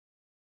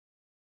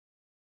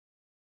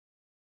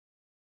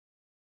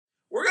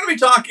We're going to be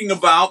talking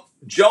about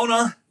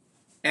Jonah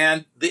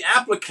and the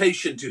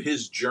application to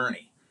his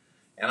journey.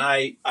 And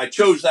I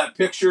chose that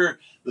picture.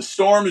 The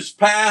storm is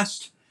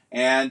past,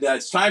 and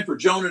it's time for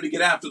Jonah to get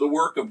after the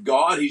work of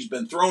God. He's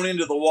been thrown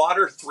into the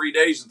water, 3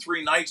 days and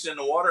 3 nights in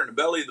the water, in the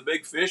belly of the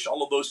big fish,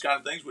 all of those kind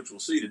of things, which we'll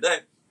see today.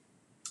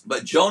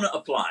 But Jonah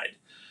applied,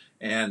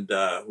 and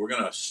we're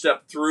going to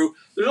step through.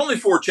 There's only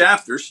 4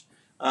 chapters.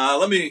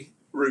 Let me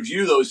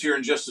review those here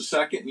in just a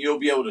second, and you'll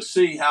be able to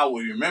see how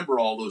we remember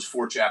all those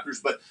 4 chapters.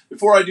 But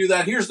before I do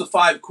that, here's the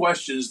 5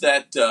 questions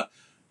that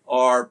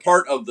are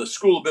part of the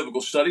School of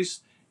Biblical Studies.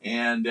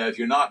 And if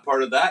you're not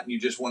part of that and you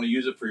just want to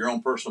use it for your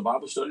own personal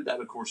Bible study, that,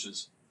 of course,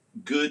 is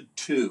good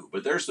too.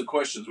 But there's the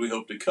questions we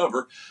hope to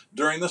cover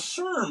during the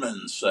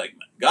sermon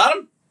segment. Got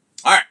them?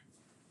 All right.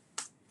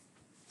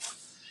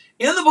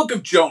 In the book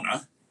of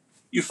Jonah,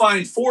 you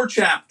find 4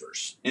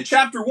 chapters. In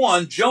chapter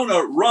 1,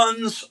 Jonah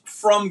runs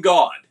from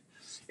God.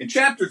 In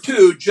chapter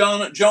 2,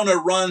 Jonah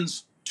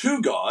runs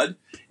to God.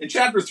 In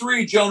chapter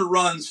 3, Jonah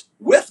runs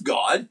with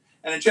God.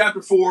 And in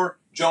chapter 4,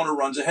 Jonah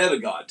runs ahead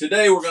of God.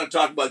 Today, we're going to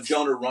talk about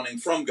Jonah running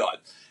from God.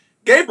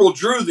 Gabriel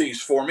drew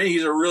these for me.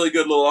 He's a really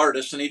good little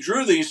artist. And he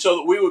drew these so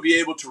that we would be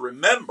able to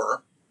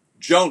remember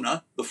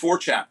Jonah, the 4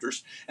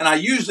 chapters. And I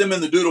used them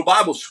in the Doodle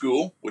Bible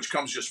School, which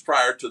comes just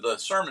prior to the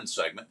sermon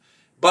segment.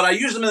 But I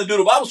used them in the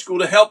Doodle Bible School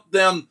to help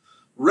them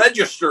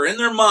register in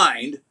their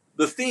mind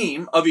the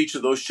theme of each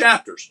of those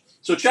chapters.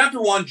 So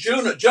chapter 1,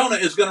 Jonah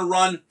is going to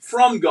run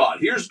from God.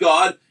 Here's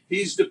God.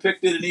 He's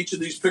depicted in each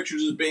of these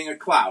pictures as being a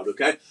cloud,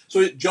 okay?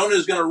 So Jonah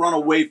is going to run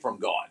away from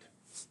God.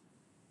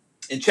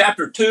 In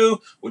chapter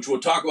 2, which we'll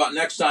talk about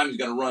next time, he's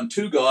going to run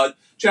to God.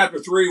 Chapter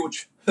 3,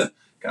 which kind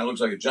of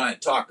looks like a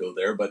giant taco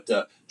there, but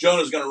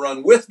Jonah is going to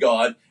run with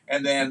God.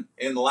 And then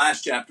in the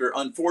last chapter,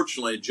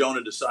 unfortunately,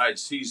 Jonah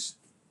decides he's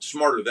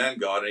smarter than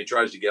God, and he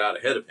tries to get out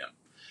ahead of him.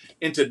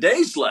 In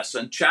today's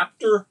lesson,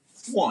 chapter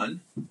 1,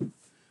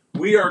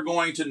 we are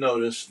going to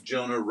notice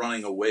Jonah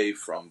running away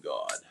from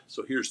God.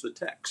 So here's the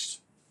text.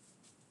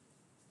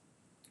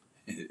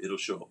 It'll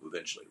show up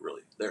eventually,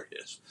 really. There it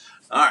is.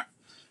 All right.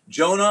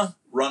 Jonah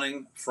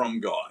running from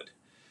God.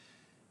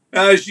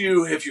 Now, if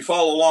you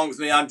follow along with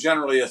me, I'm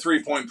generally a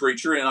 3-point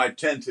preacher, and I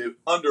tend to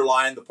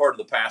underline the part of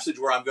the passage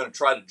where I'm going to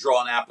try to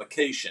draw an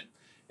application.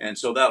 And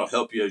so that'll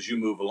help you as you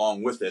move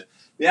along with it.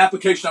 The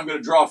application I'm going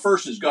to draw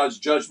first is God's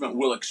judgment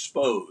will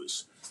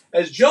expose.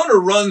 As Jonah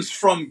runs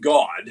from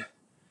God,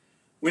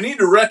 we need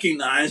to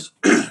recognize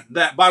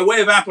that by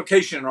way of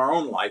application in our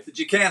own life, that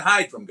you can't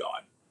hide from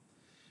God.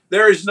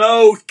 There is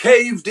no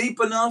cave deep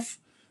enough.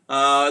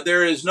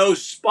 There is no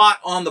spot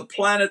on the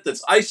planet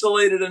that's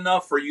isolated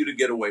enough for you to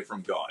get away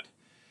from God.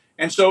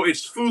 And so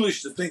it's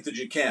foolish to think that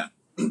you can.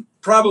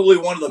 Probably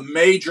one of the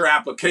major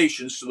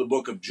applications to the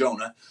book of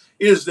Jonah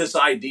is this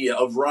idea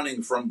of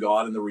running from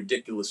God and the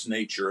ridiculous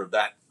nature of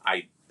that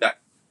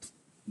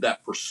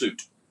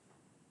pursuit.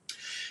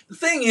 The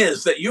thing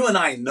is that you and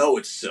I know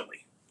it's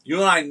silly. You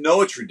and I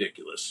know it's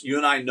ridiculous. You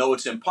and I know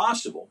it's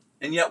impossible.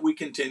 And yet we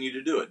continue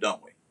to do it,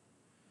 don't we?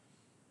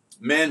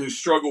 Men who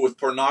struggle with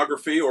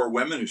pornography or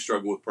women who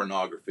struggle with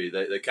pornography,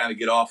 they kind of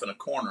get off in a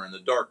corner in the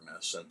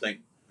darkness and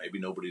think maybe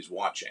nobody's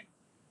watching.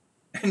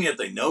 And yet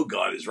they know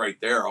God is right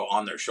there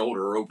on their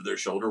shoulder or over their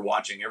shoulder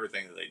watching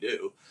everything that they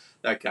do,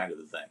 that kind of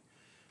a thing.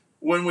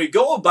 When we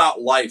go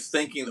about life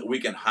thinking that we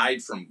can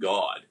hide from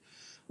God,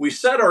 we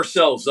set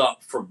ourselves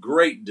up for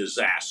great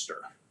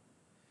disaster.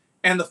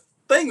 And the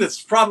thing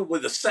that's probably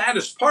the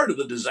saddest part of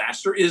the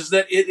disaster is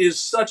that it is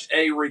such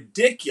a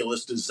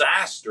ridiculous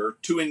disaster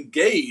to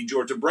engage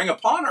or to bring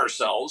upon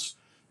ourselves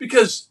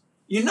because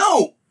you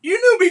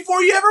knew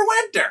before you ever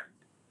went there.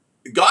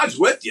 God's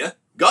with you.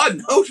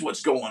 God knows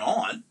what's going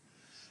on.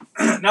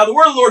 Now the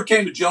word of the Lord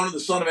came to Jonah, the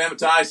son of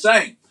Amittai,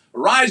 saying,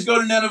 "Arise, go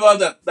to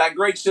Nineveh, that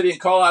great city,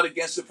 and call out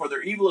against it, for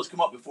their evil has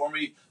come up before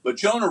me." But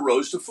Jonah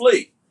rose to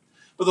flee.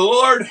 But the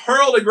Lord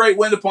hurled a great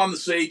wind upon the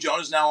sea.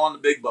 Jonah's now on the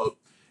big boat.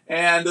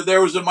 And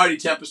there was a mighty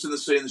tempest in the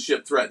sea, and the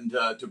ship threatened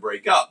to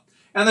break up.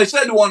 And they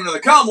said to one another,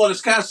 "Come, let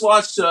us cast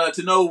lots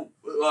to know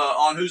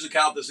on whose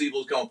account this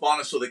evil has come upon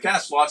us." So they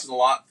cast lots, and the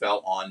lot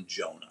fell on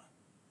Jonah.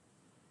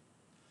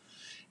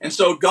 And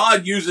so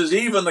God uses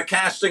even the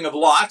casting of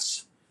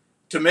lots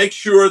to make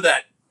sure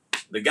that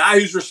the guy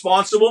who's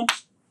responsible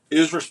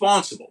is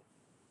responsible.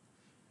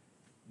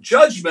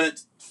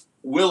 Judgment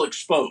will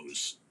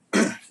expose.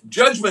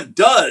 Judgment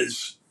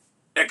does.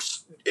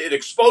 It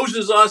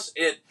exposes us.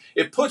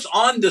 It puts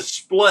on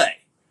display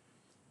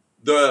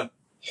the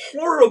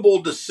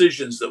horrible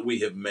decisions that we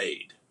have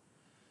made.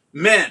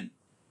 Men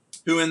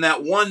who in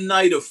that one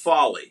night of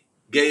folly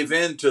gave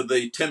in to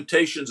the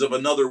temptations of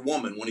another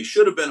woman when he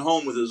should have been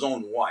home with his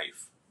own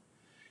wife.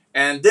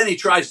 And then he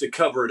tries to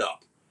cover it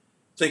up,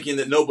 thinking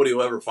that nobody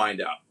will ever find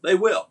out. They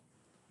will.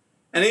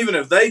 And even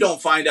if they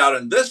don't find out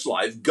in this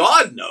life,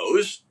 God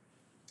knows.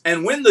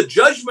 And when the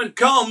judgment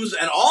comes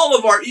and all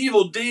of our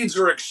evil deeds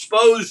are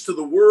exposed to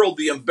the world,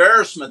 the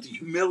embarrassment, the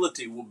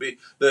humility will be,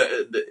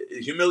 the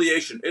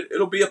humiliation,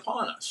 it'll be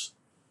upon us.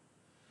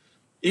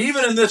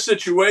 Even in this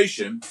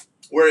situation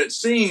where it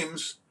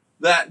seems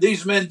that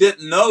these men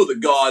didn't know the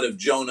God of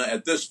Jonah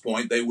at this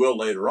point. They will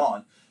later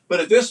on. But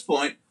at this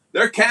point,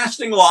 they're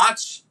casting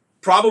lots,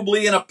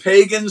 probably in a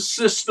pagan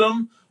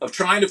system of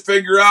trying to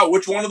figure out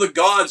which one of the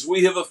gods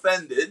we have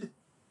offended.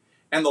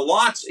 And the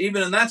lots,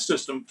 even in that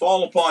system,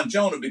 fall upon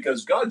Jonah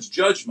because God's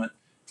judgment,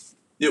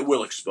 it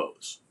will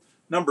expose.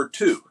 Number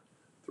two,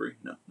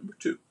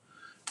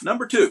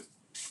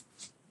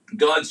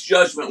 God's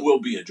judgment will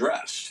be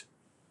addressed.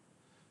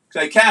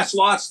 They cast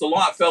lots, the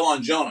lot fell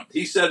on Jonah.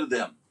 He said to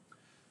them,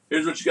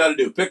 here's what you got to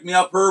do. Pick me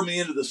up, hurl me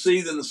into the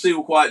sea, then the sea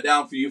will quiet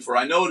down for you, for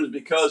I know it is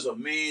because of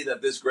me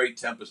that this great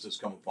tempest has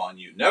come upon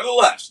you.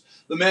 Nevertheless,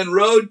 the men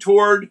rowed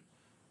hard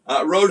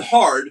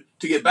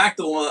to get back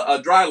to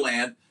dry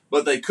land,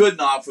 but they could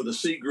not, for the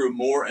sea grew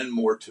more and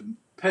more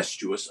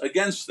tempestuous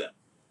against them.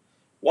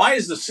 Why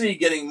is the sea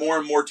getting more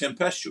and more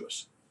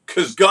tempestuous?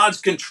 Because God's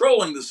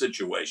controlling the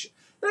situation.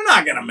 They're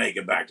not going to make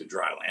it back to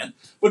dry land,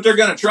 but they're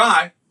going to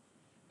try,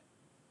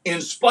 in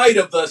spite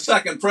of the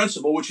second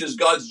principle, which is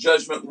God's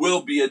judgment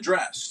will be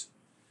addressed.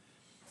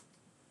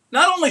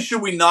 Not only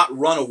should we not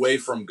run away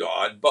from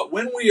God, but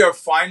when we are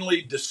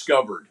finally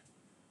discovered,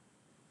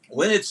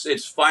 when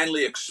it's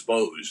finally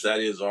exposed, that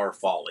is our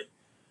folly,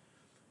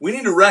 we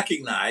need to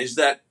recognize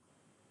that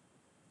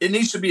it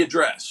needs to be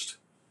addressed.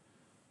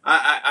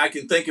 I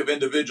can think of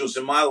individuals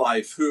in my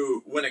life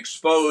who, when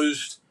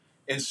exposed,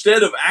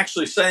 instead of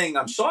actually saying,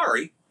 I'm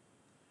sorry,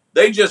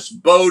 they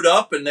just bowed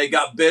up and they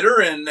got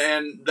bitter and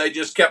they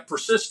just kept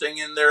persisting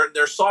in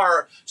their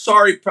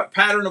sorry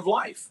pattern of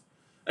life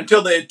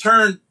until they had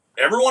turned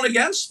everyone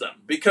against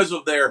them because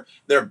of their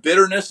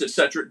bitterness,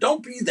 etc.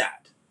 Don't be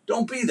that.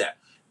 Don't be that.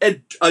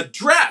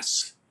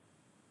 Address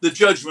the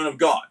judgment of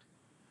God.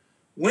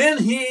 When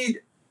He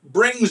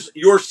brings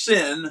your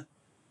sin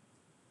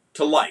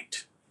to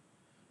light,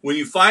 when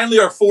you finally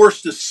are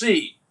forced to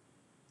see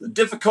the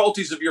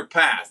difficulties of your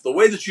path, the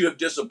way that you have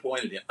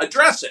disappointed Him,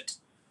 address it.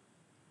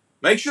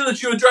 Make sure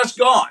that you address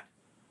God.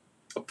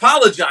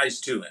 Apologize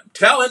to Him.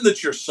 Tell Him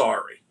that you're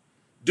sorry.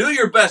 Do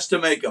your best to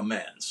make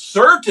amends.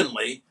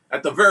 Certainly,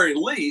 at the very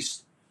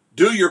least,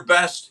 do your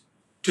best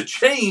to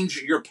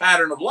change your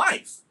pattern of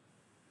life.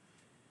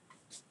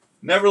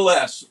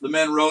 Nevertheless, the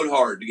men rowed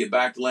hard to get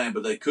back to land,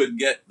 but they couldn't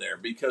get there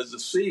because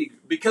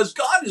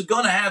God is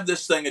going to have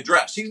this thing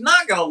addressed. He's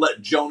not going to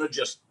let Jonah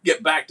just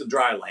get back to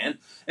dry land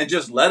and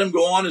just let him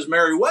go on his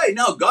merry way.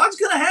 No, God's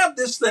going to have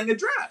this thing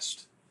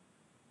addressed.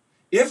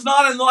 If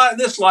not in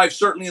this life,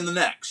 certainly in the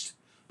next.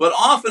 But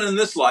often in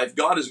this life,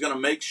 God is going to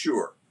make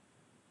sure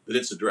that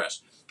it's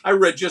addressed. I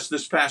read just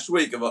this past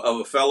week of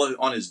a fellow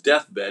on his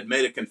deathbed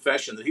made a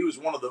confession that he was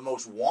one of the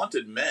most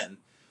wanted men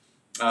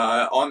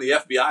on the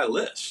FBI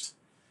list.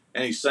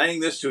 And he's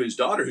saying this to his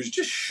daughter, who's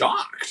just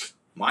shocked.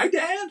 My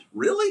dad?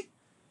 Really?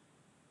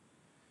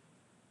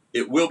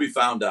 It will be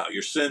found out.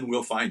 Your sin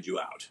will find you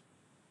out.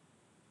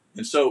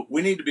 And so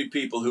we need to be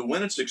people who,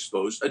 when it's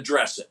exposed,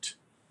 address it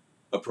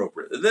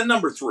appropriately. Then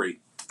number 3,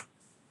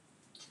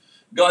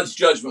 God's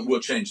judgment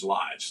will change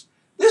lives.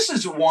 This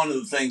is one of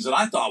the things that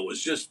I thought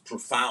was just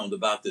profound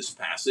about this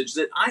passage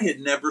that I had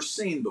never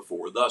seen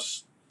before,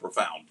 thus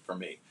profound for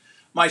me.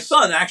 My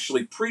son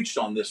actually preached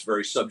on this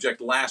very subject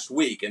last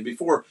week, and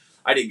before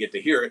I didn't get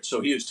to hear it, so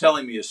he was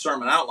telling me his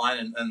sermon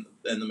outline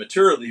and the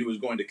material that he was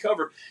going to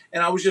cover,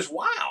 and I was just,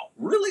 wow,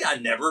 really?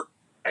 I've never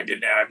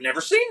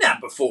seen that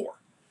before.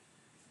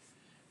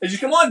 As you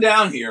come on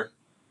down here,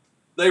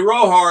 they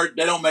row hard,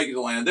 they don't make it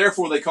to land.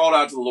 Therefore, they called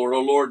out to the Lord,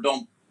 "Oh Lord,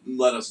 don't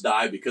let us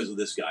die because of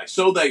this guy."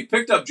 So they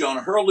picked up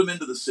Jonah, hurled him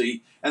into the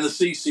sea, and the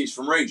sea ceased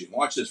from raging.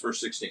 Watch this, verse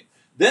 16.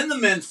 Then the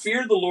men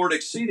feared the Lord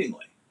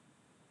exceedingly,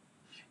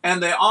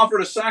 and they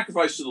offered a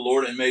sacrifice to the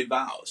Lord and made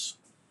vows.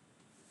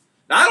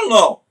 Now, I don't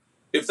know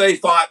if they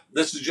thought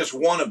this is just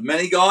one of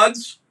many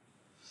gods.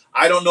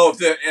 I don't know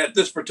if at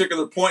this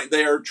particular point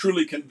they are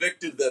truly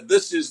convicted that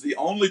this is the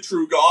only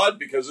true God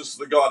because this is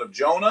the God of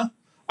Jonah.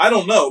 I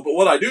don't know, but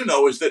what I do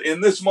know is that in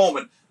this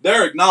moment,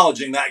 they're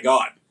acknowledging that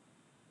God.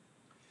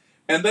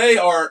 And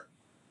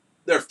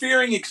they're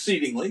fearing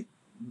exceedingly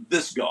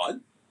this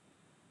God,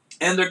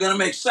 and they're going to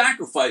make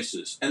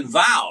sacrifices and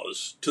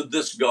vows to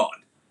this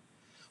God.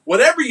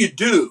 Whatever you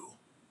do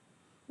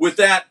with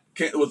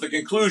the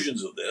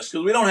conclusions of this,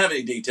 because we don't have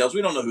any details,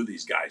 we don't know who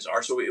these guys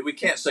are, so we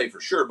can't say for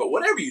sure, but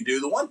whatever you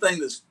do, the one thing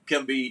that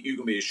you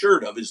can be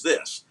assured of is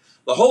this: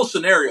 the whole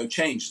scenario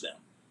changed them.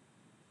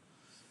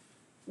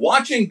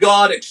 Watching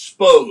God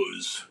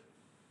expose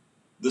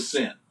the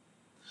sin,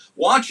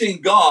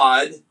 watching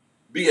God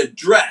be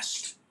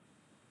addressed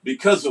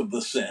because of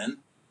the sin.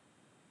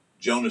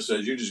 Jonah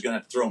says, "You're just going to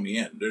have to throw me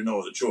in. There's no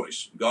other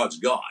choice. God's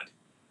God."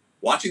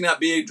 Watching that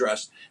be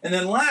addressed. And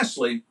then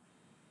lastly,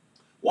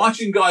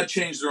 watching God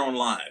change their own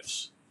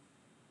lives.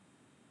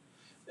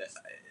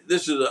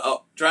 This is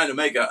trying to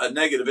make a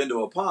negative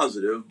into a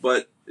positive,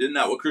 but isn't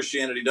that what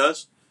Christianity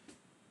does?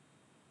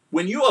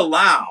 When you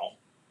allow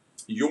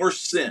your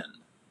sin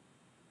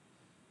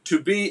to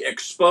be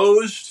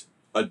exposed,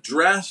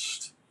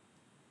 addressed,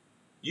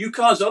 you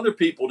cause other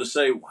people to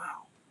say,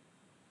 wow,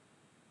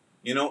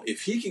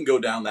 if he can go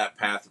down that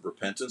path of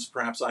repentance,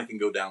 perhaps I can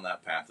go down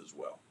that path as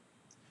well.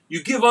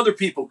 You give other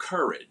people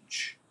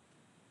courage.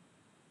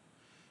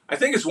 I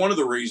think it's one of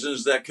the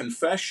reasons that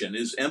confession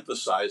is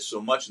emphasized so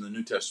much in the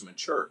New Testament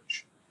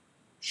church.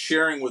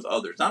 Sharing with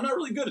others. Now, I'm not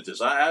really good at this.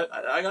 I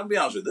got to be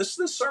honest with you.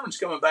 This sermon's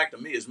coming back to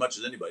me as much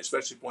as anybody,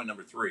 especially point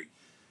number 3.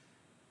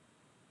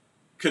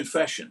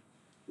 Confession.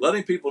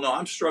 Letting people know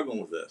I'm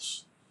struggling with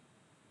this.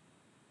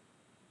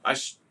 I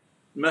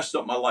messed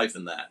up my life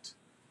in that.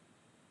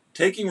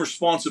 Taking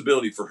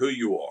responsibility for who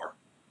you are,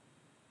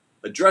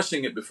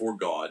 addressing it before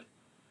God,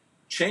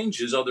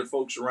 changes other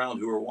folks around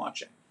who are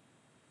watching.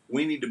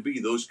 We need to be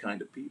those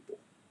kind of people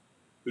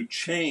who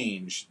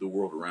change the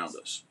world around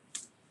us.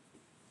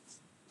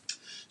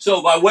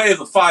 So by way of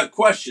the 5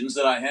 questions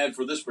that I had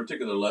for this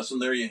particular lesson,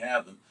 there you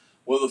have them.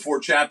 What are the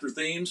 4 chapter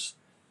themes?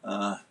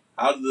 How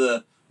did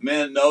the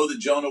men know that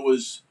Jonah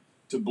was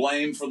to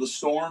blame for the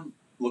storm?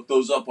 Look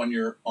those up on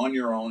your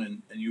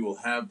own, and you will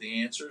have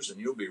the answers, and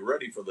you'll be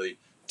ready for the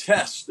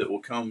test that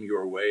will come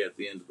your way at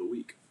the end of the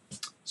week.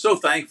 So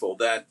thankful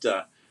that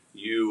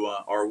you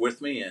are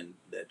with me and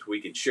that we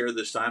can share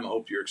this time. I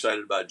hope you're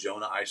excited about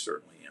Jonah. I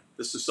certainly am.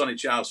 This is Sonny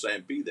Chow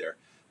saying, be there,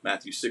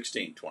 Matthew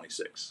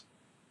 16:26.